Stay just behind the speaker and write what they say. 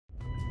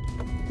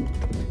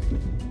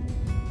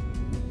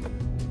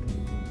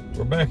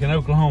We're back in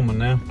Oklahoma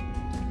now.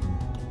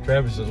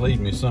 Travis is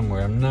leading me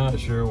somewhere. I'm not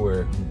sure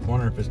where. I'm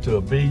wondering if it's to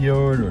a bee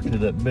yard or to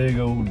that big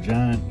old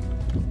giant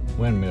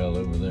windmill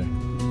over there.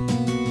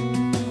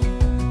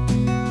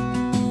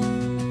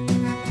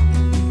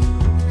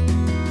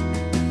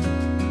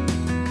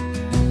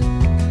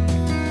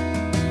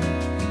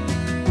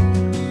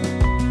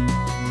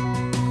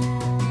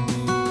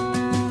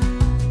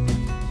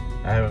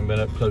 I haven't been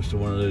up close to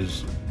one of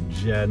those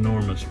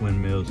ginormous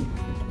windmills.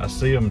 I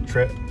see them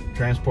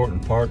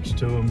transporting parts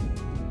to them.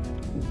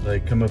 They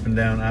come up and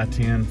down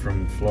I-10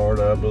 from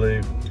Florida, I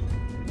believe.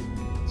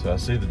 So I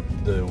see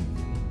the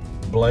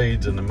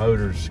blades and the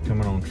motors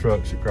coming on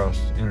trucks across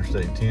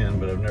Interstate 10,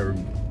 but I've never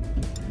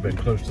been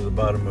close to the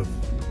bottom of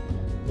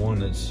one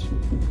that's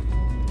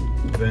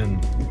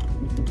been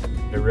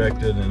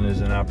erected and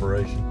is in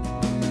operation.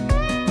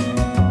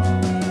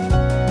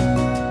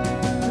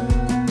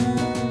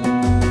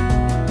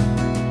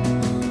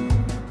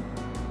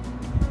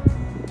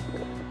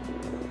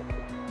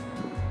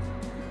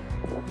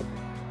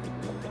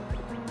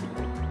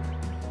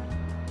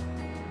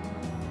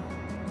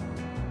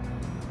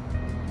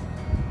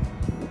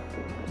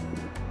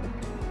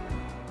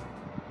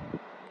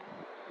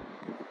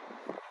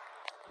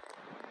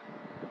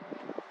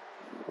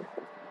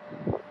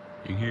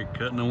 You can hear it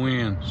cutting the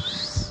wind.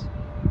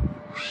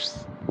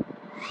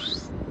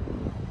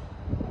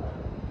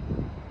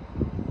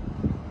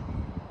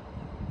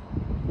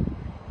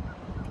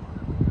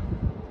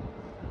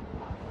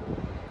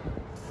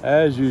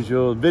 As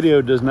usual,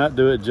 video does not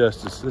do it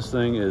justice. This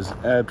thing is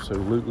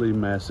absolutely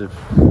massive.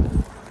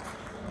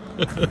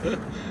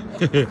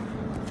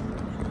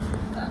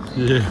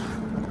 Yeah,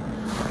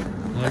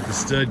 I like the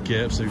stud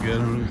caps they've got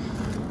on it.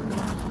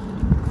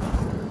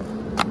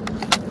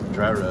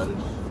 Dry rotted.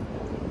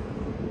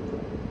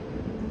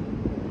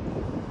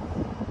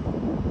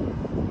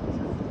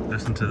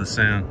 Listen to the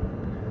sound.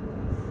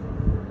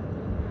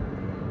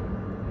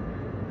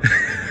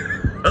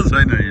 That's why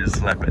I know you just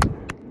slap it.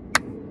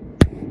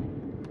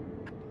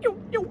 Yo,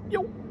 yo,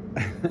 yo.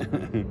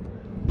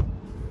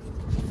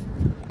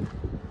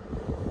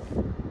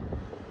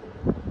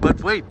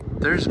 But wait,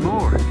 there's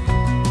more.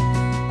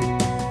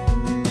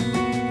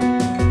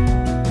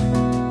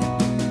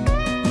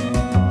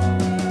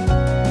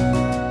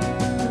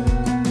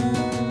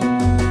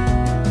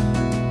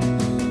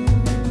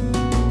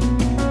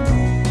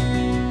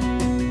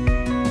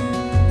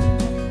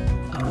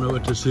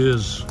 This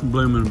is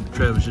blooming.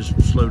 Travis just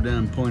slowed down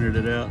and pointed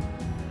it out.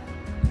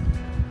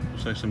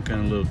 Looks like some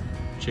kind of little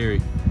cherry.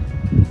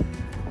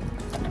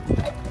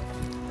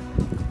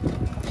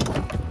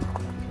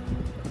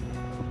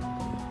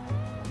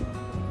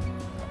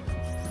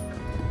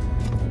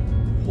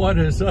 What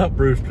is up,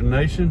 Rooster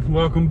Nation?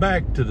 Welcome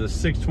back to the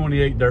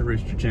 628 Dirt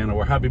Rooster channel,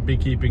 where hobby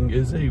beekeeping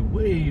is a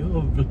way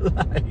of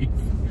life.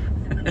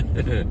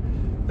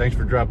 Thanks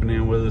for dropping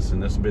in with us,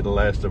 and this will be the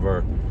last of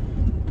our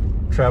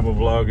travel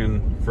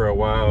vlogging for a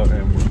while,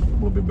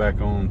 and we'll be back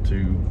on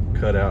to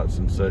cutouts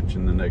and such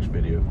in the next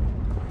video.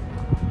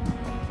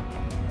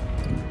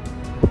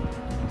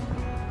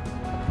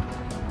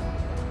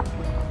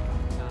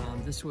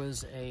 This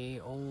was a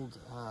old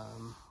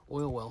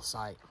oil well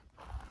site.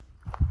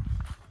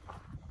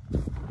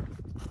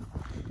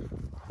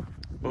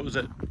 What was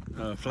that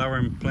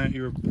flowering plant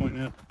you were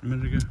pointing out a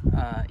minute ago?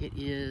 It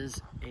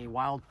is a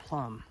wild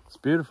plum. It's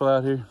beautiful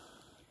out here.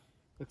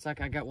 Looks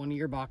like I got one of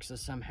your boxes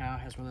somehow.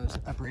 It has one of those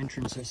upper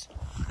entrances.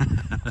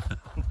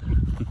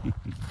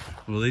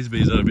 Well, these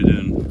bees ought to be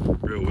doing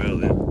real well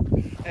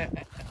then.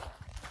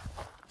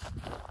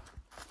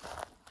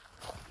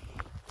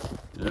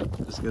 Yep,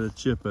 just got a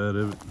chip out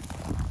of it.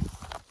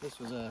 This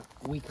was a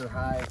weaker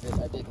hive that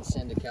I didn't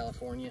send to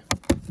California.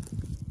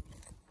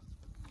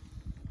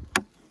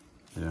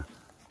 Yeah.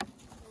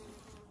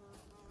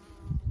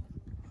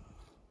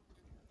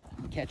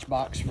 Catch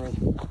box for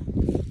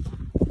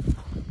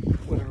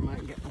whatever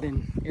might have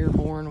been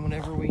airborne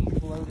whenever we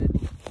loaded.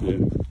 Yeah.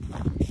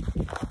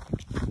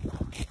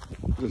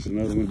 This is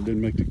another one that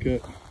didn't make the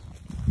cut.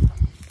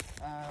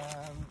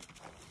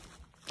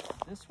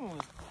 This one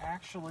was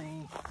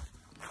actually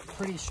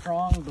pretty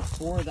strong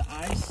before the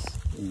ice,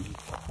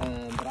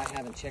 but I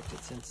haven't checked it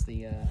since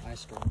the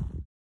ice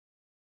storm.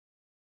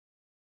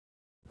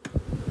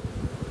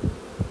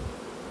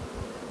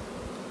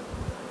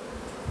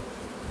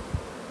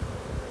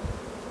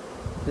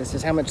 This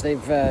is how much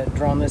they've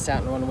drawn this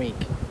out in 1 week.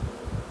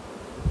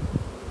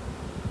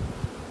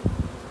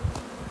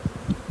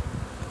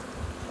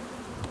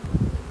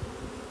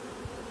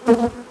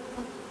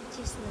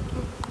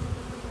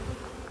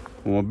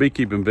 Well, my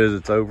beekeeping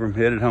visit's over. I'm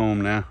headed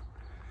home now.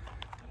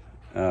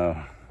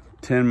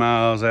 10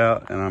 miles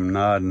out and I'm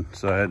nodding,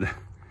 so I had to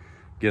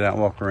get out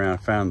and walk around. I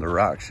found the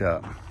rock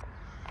shop.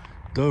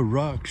 The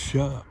rock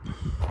shop.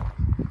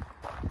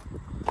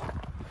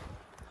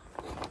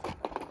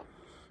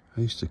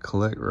 I used to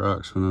collect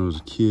rocks when I was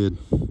a kid.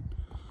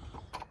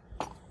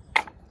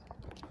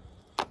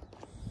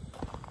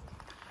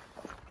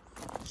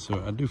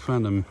 So I do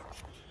find them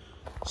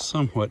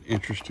somewhat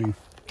interesting.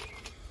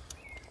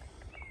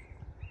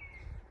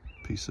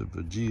 piece of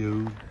a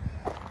geode.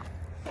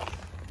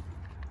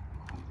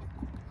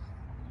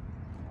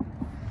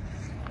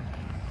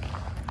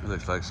 It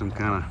looks like some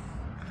kind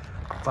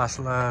of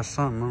fossilized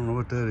something. I don't know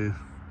what that is.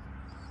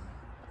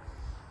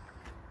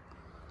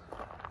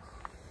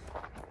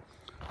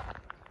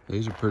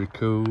 These are pretty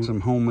cool.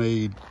 Some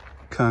homemade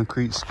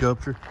concrete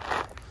sculpture.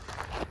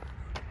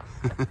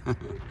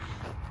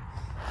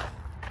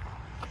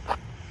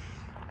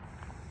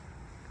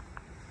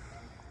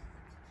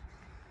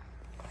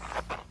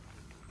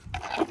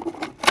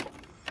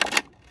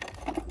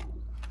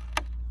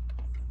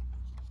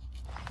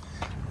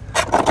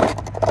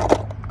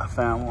 I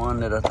found one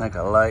that I think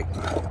I like.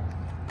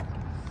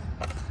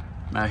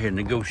 I'm out here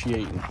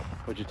negotiating.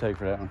 What'd you take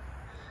for that one?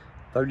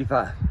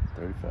 35.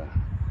 35.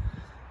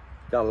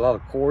 Got a lot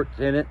of quartz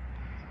in it.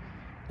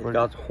 It's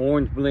got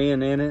horns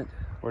blend in it.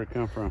 Where'd it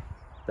come from?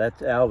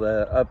 That's out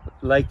up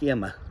Lake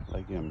Emma.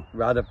 Lake Emma.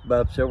 Right up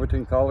above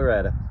Silverton,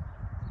 Colorado.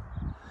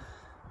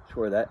 That's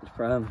where that's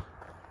from.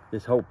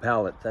 This whole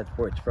pallet, that's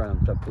where it's from.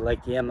 It's up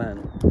Lake Emma.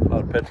 And A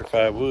lot of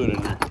petrified wood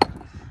in there.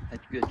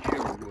 that's good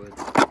sugar wood.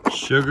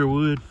 Sugar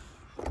wood?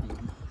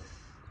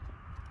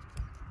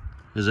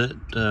 Is that,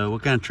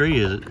 what kind of tree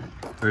is it?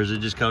 Or is it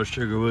just called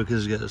sugar wood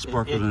because it's got the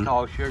sparkles in it? It's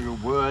called sugar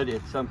wood.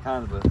 It's some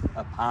kind of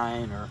a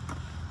pine or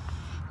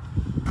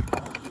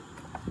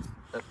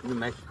up in New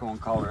Mexico and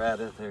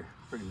Colorado there,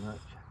 pretty much.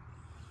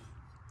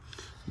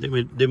 Give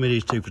me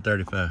these two for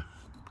 35.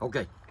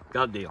 Okay,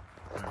 got a deal.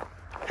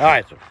 All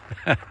right, sir.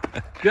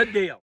 Good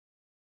deal.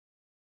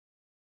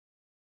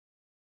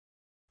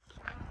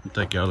 I'll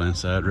take y'all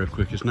inside real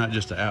quick. It's not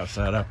just an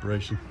outside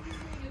operation.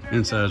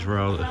 Inside's where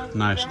all the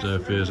nice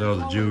stuff is, all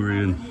the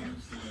jewelry and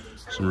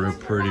some real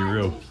pretty,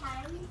 real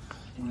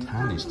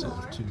tiny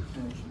stuff too.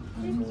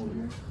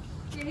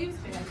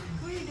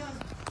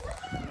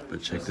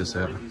 But check this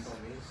out.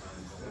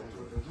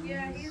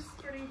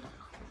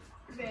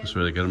 That's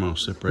where they got them all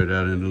separated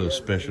out into little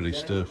specialty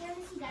stuff.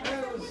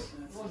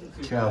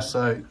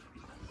 Calcite.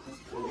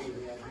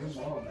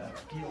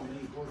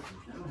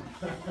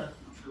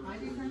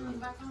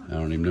 I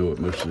don't even know what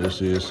most of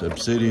this is.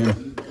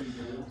 Obsidian.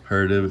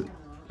 Heard of it.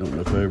 Don't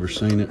know if I've ever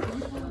seen it.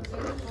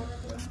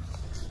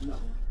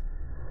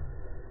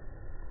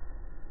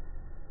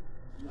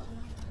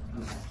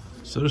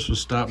 So this was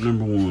stop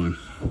number 1.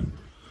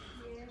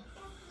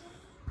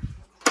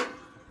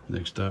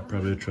 Next stop,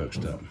 probably a truck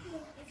stop.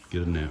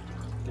 Get a nap.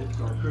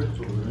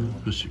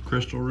 This is your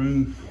crystal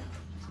room.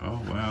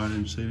 Oh wow, I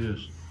didn't see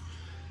this.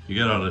 You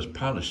got all this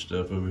polished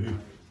stuff over here.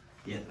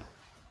 Yeah.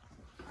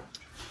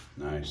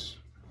 Nice.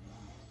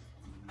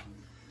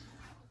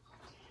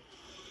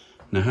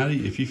 Now, how do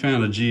you, if you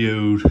found a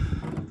geode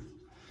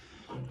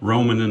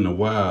roaming in the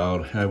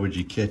wild, how would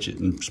you catch it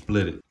and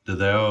split it? Do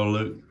they all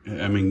look,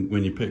 I mean,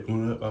 when you pick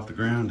one up off the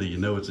ground, do you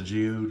know it's a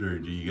geode or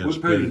do you got to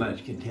split it? We pretty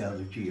much can tell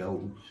the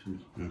geodes.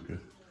 Okay.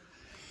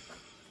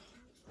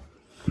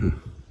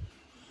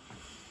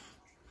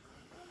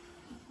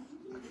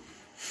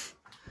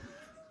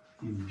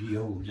 These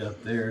geodes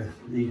up there,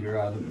 these are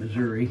out of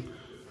Missouri.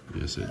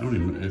 Yes, it don't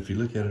even, if you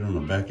look at it on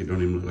the back, it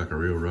don't even look like a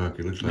real rock.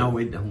 It looks like, No,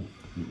 it don't.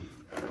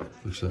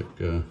 looks like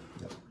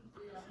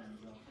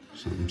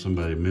something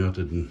somebody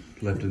melted and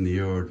left in the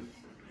yard.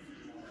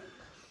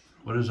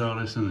 What is all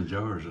this in the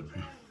jars up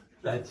here?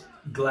 That's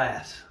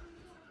glass.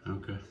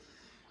 Okay.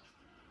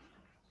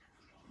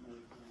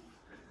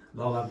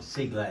 All of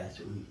sea glass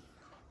that we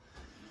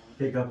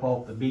pick up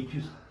off the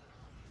beaches.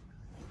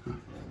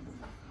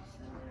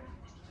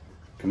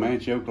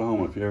 Comanche,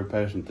 Oklahoma, if you're ever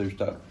passing through,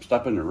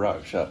 stop in the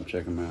rock shop and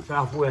check them out.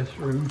 Southwest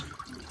room.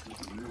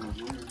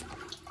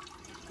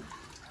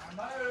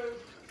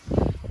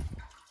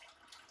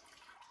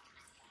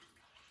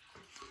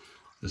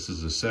 This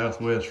is the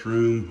southwest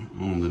room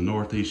on the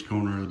northeast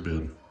corner of the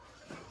building.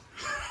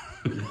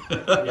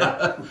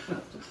 Yeah.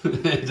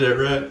 Is that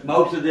right?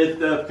 Most of this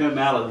stuff come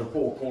out of the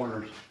 4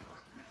 corners.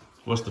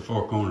 What's the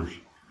 4 corners?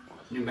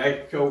 New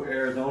Mexico,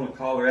 Arizona,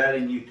 Colorado,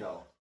 and Utah.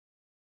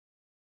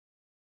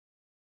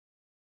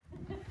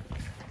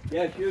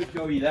 Yeah, she'll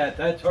show you that.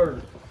 That's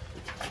hers.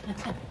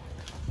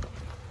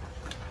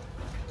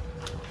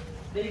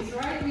 These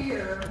right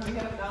here, we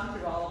haven't gone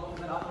through all of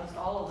them, but almost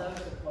all of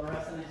those are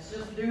fluorescent. It's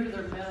just due to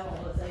their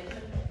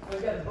mineralization.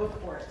 We've got a book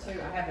for it too.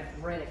 I haven't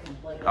read it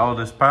completely. Oh,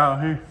 this pile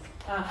here?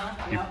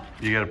 Uh-huh, yeah.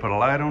 You got to put a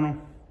light on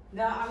them?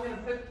 No, I'm going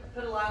to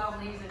put a light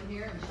on these in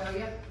here and show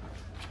you.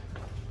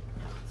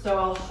 So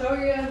I'll show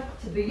you,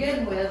 to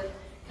begin with,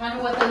 kind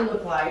of what they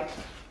look like.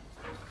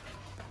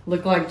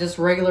 Look like just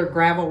regular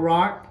gravel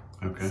rock.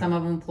 Okay. Some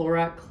of them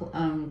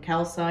fluorite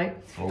calcite.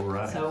 All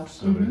right. So,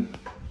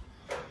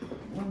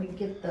 let me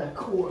get the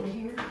cord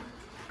here.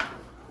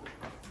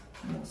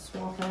 We'll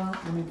swap out.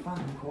 Let me find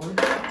the cord.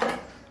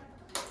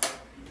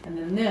 And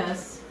then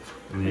this.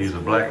 And you use a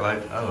black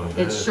light? Oh,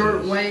 It's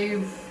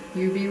shortwave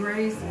UV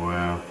rays.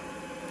 Wow.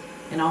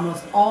 And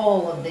almost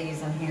all of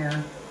these in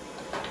here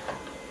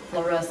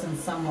fluoresce in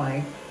some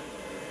way.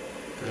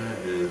 That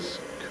is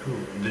cool.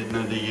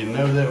 Now, do you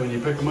know that when you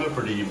pick them up,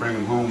 or do you bring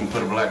them home and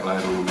put a black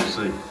light on them to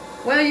see?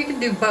 Well, you can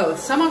do both.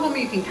 Some of them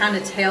you can kind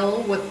of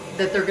tell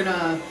that they're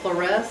gonna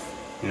fluoresce,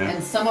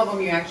 and some of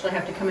them you actually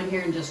have to come in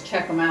here and just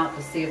check them out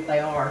to see if they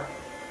are.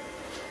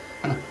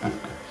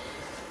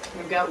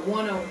 I've got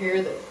one over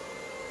here that,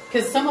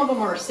 because some of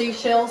them are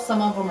seashells,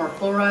 some of them are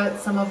fluorite,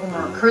 some of them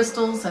are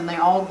crystals, and they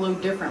all glow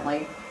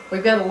differently.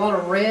 We've got a lot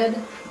of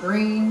red,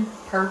 green,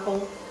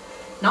 purple,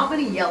 not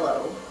many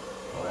yellow.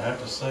 Well, I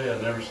have to say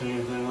I've never seen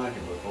anything like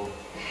it before.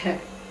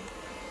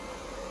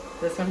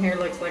 This one here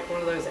looks like one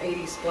of those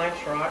 80s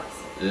splash rocks.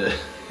 Yeah.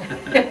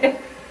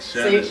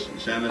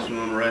 Shine this one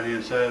on the right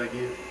hand side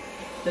again.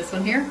 This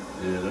one here?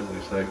 Yeah, that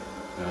looks like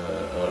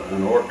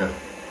an orca.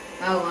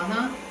 Oh,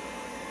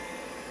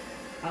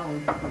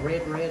 oh,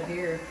 red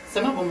here.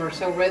 Some of them are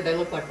so red they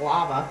look like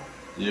lava.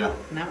 Yeah.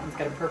 And that one's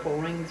got a purple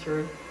ring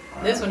through.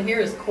 This one here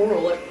is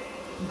coral. It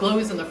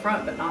glows in the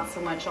front, but not so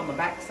much on the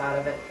back side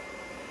of it.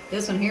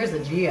 This one here is a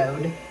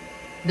geode.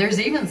 There's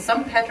even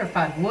some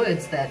petrified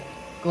woods that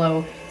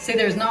glow. See,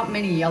 there's not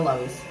many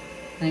yellows,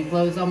 and it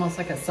glows almost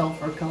like a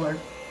sulfur color.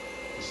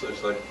 This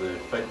looks like the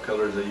fake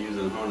colors they use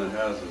in haunted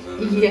houses,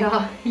 doesn't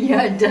it?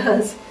 Yeah, it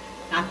does.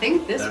 I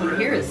think this one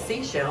here is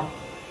seashell.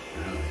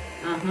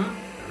 Yeah.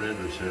 The red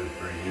one shows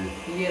pretty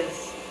good.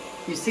 Yes.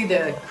 You see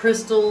the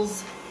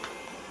crystals.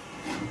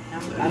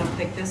 I don't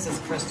think this is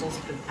crystals,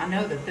 but I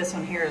know that this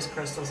one here is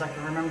crystals. I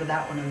can remember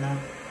that one in the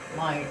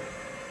light.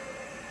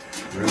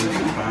 Really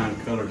some fine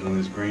colors on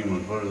these green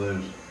ones. What are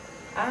those?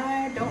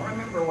 I don't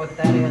remember what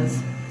that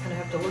is. I'd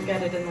have to look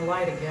at it in the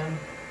light again.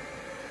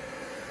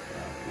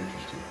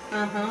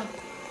 Interesting.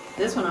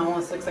 This one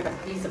almost looks like a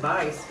piece of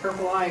ice,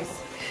 purple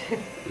ice.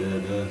 Yeah,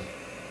 it does.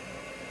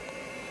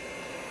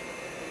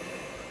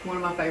 One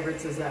of my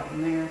favorites is that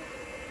one there.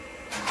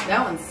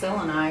 That one's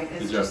selenite. It's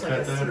Did you just cut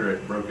like that, or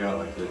it broke out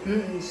like that?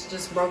 It's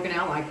just broken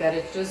out like that.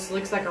 It just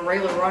looks like a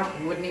regular rock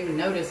you wouldn't even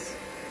notice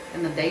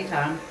in the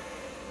daytime.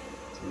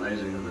 It's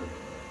amazing the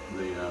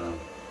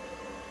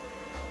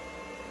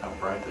how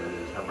bright that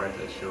is. How bright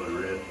that's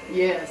showing red.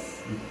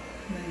 Yes. And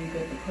then you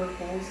got the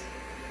purples,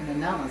 and then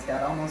that one's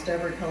got almost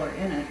every color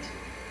in it.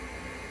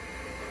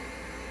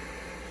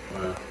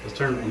 Well,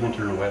 I'm gonna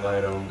turn a white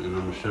light on, and I'm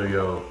gonna show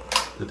y'all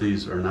that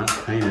these are not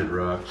painted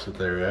rocks. That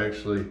they're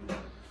actually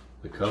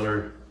the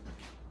color.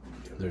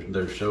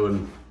 They're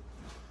showing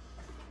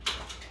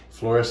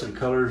fluorescent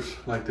colors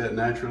like that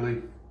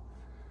naturally.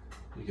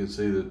 You can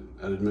see that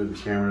I didn't move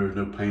the camera. There's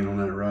no paint on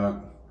that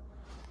rock.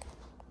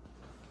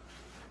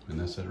 And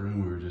that's that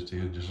room we were just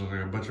in. Just looks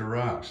like a bunch of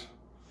rocks.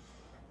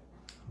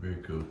 Very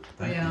cool.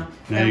 Thank you.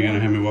 Now you're gonna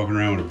have me walking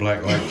around with a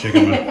black light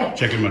checking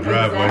my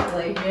driveway.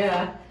 Exactly,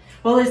 yeah.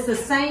 Well, it's the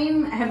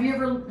same. Have you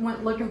ever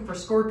went looking for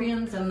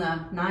scorpions in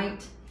the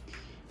night?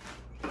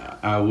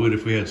 I would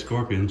if we had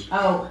scorpions.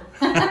 Oh.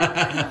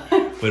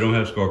 We don't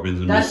have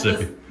scorpions in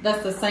Mississippi.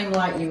 That's the same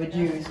light you would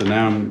use. So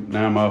now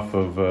I'm off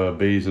of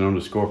bees and on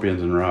to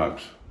scorpions and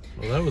rocks.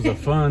 Well, that was a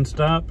fun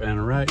stop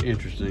and right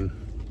interesting.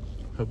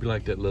 Hope you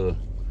like that little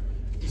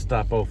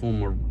stop off on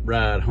my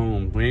ride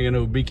home. We ain't got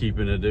no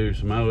beekeeping to do,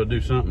 so might as well do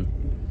something.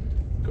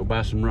 Go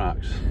buy some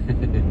rocks.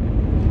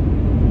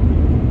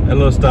 That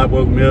little stop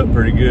woke me up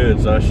pretty good,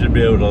 so I should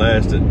be able to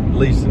last at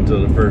least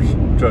until the first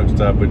truck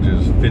stop, which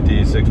is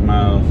 56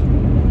 miles.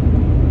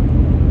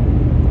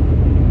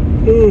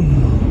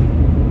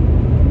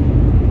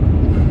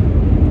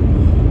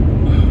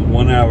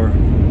 1 hour,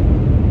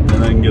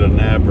 and I can get a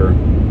nap or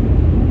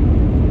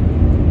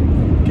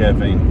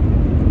caffeine.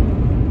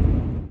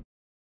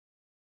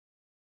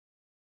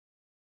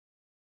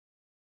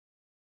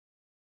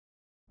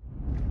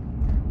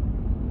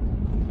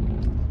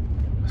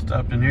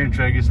 Stopped in here to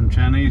try to get some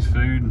Chinese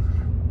food.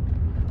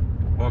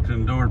 Walked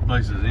in the door, the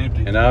place is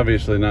empty. And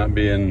obviously not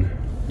being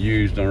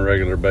used on a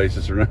regular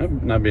basis, or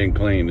not being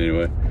cleaned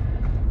anyway.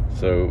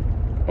 So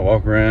I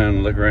walk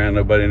around, look around,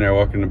 nobody in there,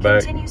 walk in the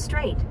back. Continue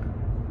straight.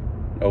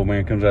 Old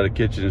man comes out of the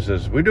kitchen and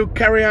says, "We do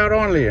carry out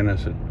only." And I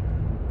said,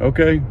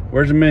 "Okay,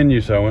 where's the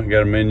menu?" So I went and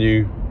got a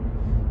menu.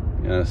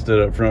 And I stood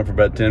up front for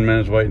about 10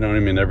 minutes waiting on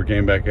him. He never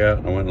came back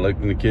out. I went and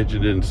looked in the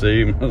kitchen, didn't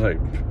see him. I was like,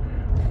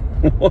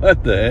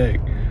 what the heck?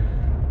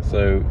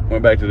 So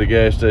went back to the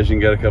gas station,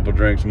 got a couple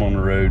drinks. I'm on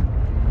the road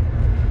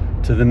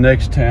to the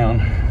next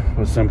town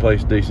with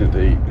someplace decent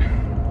to eat.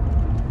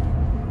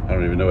 I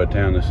don't even know what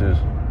town this is.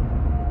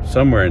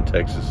 Somewhere in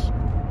Texas.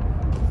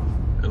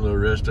 A little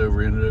rest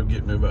over ended up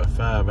getting me about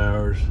 5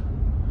 hours.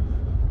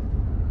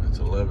 It's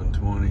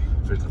 11:20.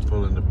 Fixing to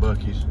pull into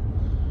Buc-ee's.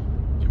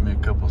 Get me a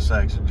couple of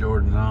sacks of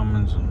Jordan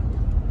almonds and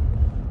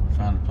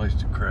find a place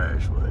to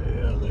crash.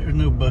 Well, there's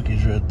no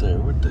Buc-ee's right there.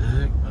 What the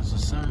heck? That's a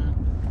sign.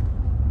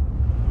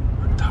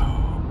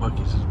 Oh,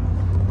 Buc-ee's.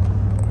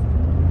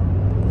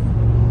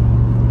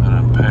 I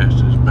done passed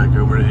it. It's back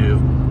over the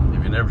hill.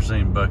 If you've never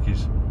seen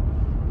Buc-ee's,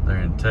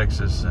 they're in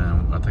Texas,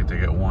 and I think they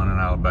got one in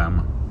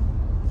Alabama.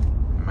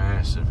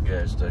 Massive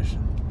gas station.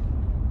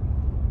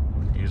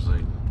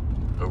 Usually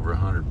over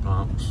 100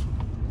 pumps,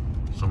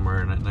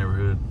 somewhere in that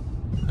neighborhood.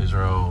 These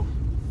are all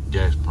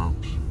gas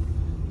pumps.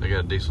 They got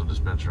a diesel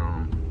dispenser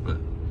on them, but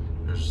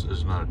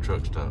there's not a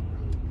truck stop.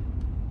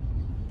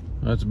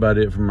 That's about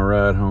it for my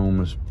ride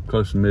home. It's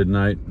close to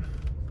midnight.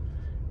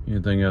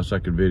 Anything else I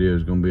could video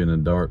is going to be in the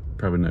dark.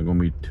 Probably not going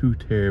to be too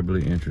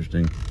terribly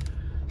interesting.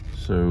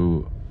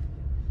 So,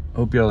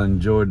 hope y'all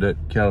enjoyed that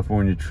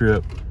California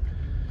trip.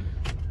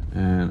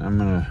 And I'm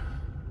going to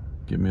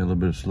get me a little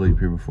bit of sleep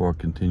here before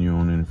I continue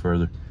on any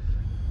further.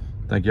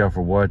 Thank y'all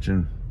for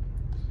watching.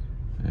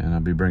 And I'll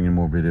be bringing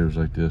more videos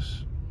like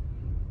this,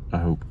 I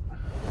hope.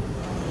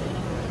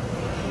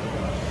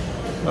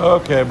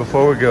 Okay,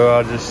 before we go,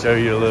 I'll just show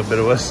you a little bit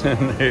of what's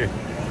in there.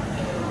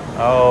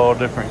 All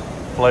different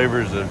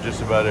flavors of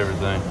just about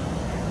everything.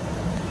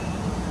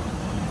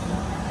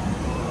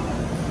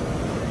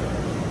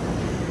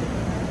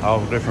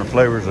 All different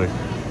flavors of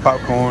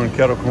popcorn,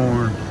 kettle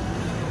corn,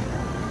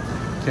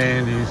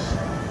 candies.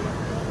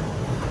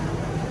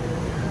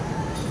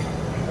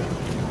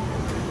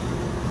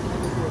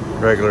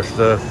 Regular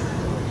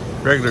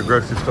stuff, regular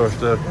grocery store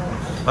stuff.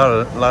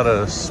 A lot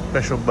of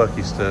special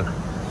Bucky stuff.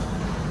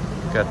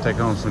 Got to take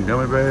on some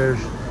gummy bears.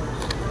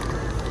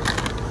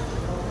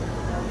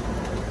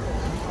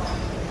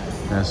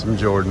 And some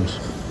Jordans.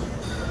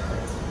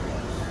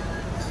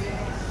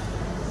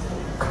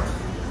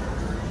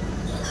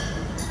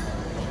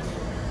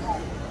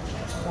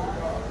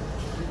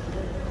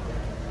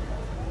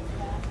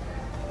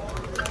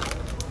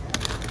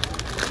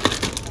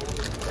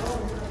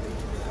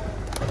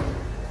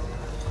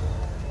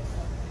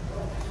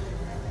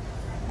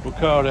 We'll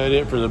call that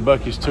it for the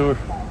Bucky's tour.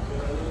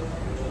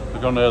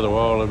 Look on the other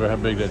wall over how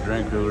big that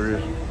drink cooler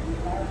is.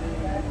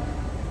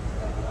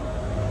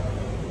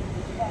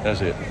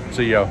 That's it.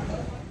 See y'all.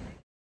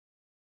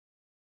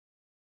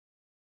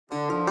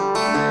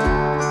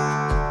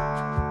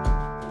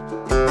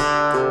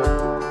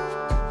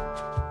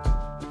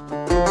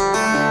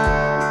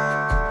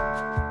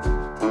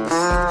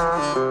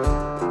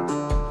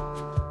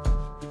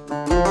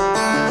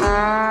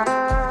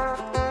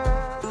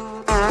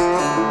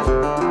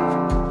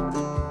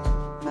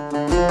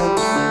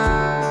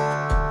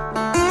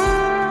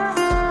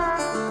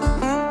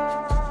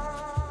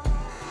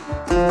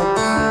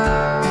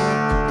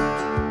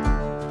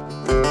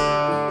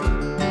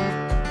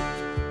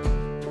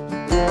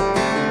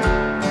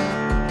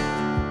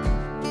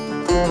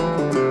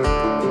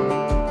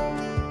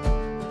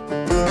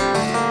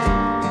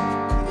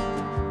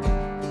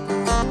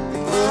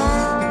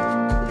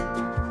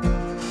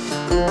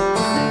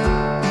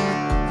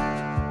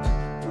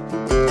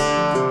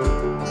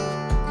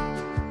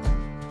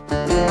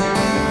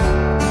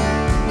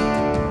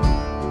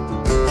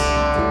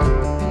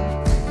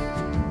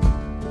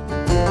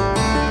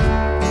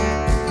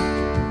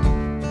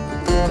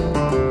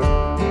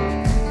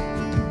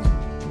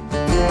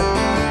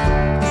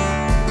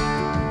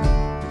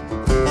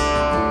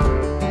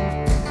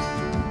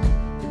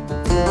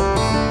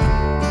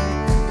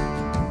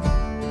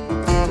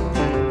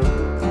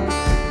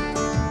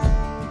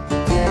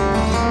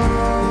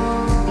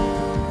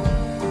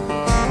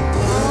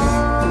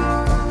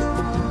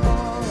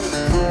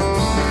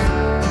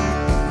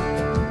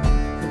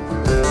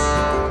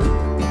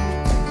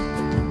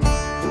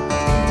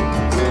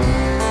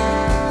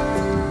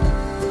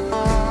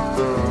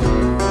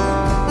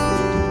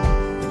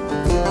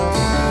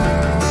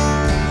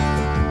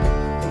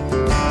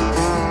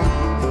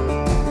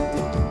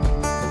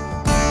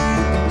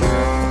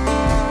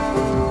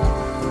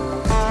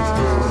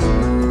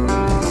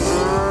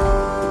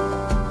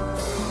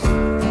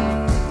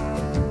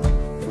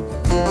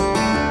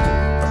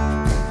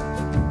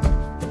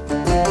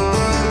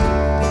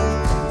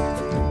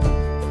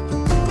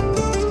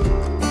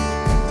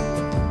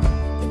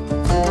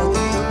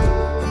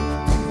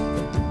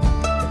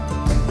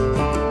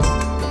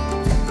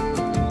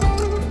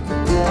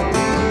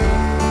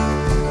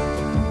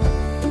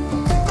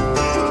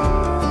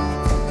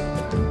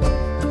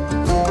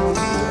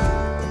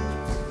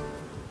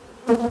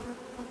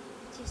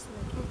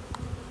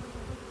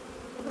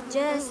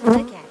 Just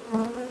look at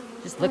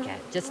it. Just look at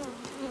it.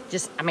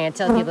 Just, I mean, I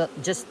tell people,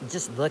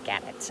 just look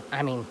at it.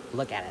 I mean,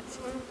 look at it.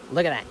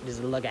 Look at that.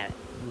 Just look at it.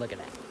 Look at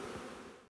that.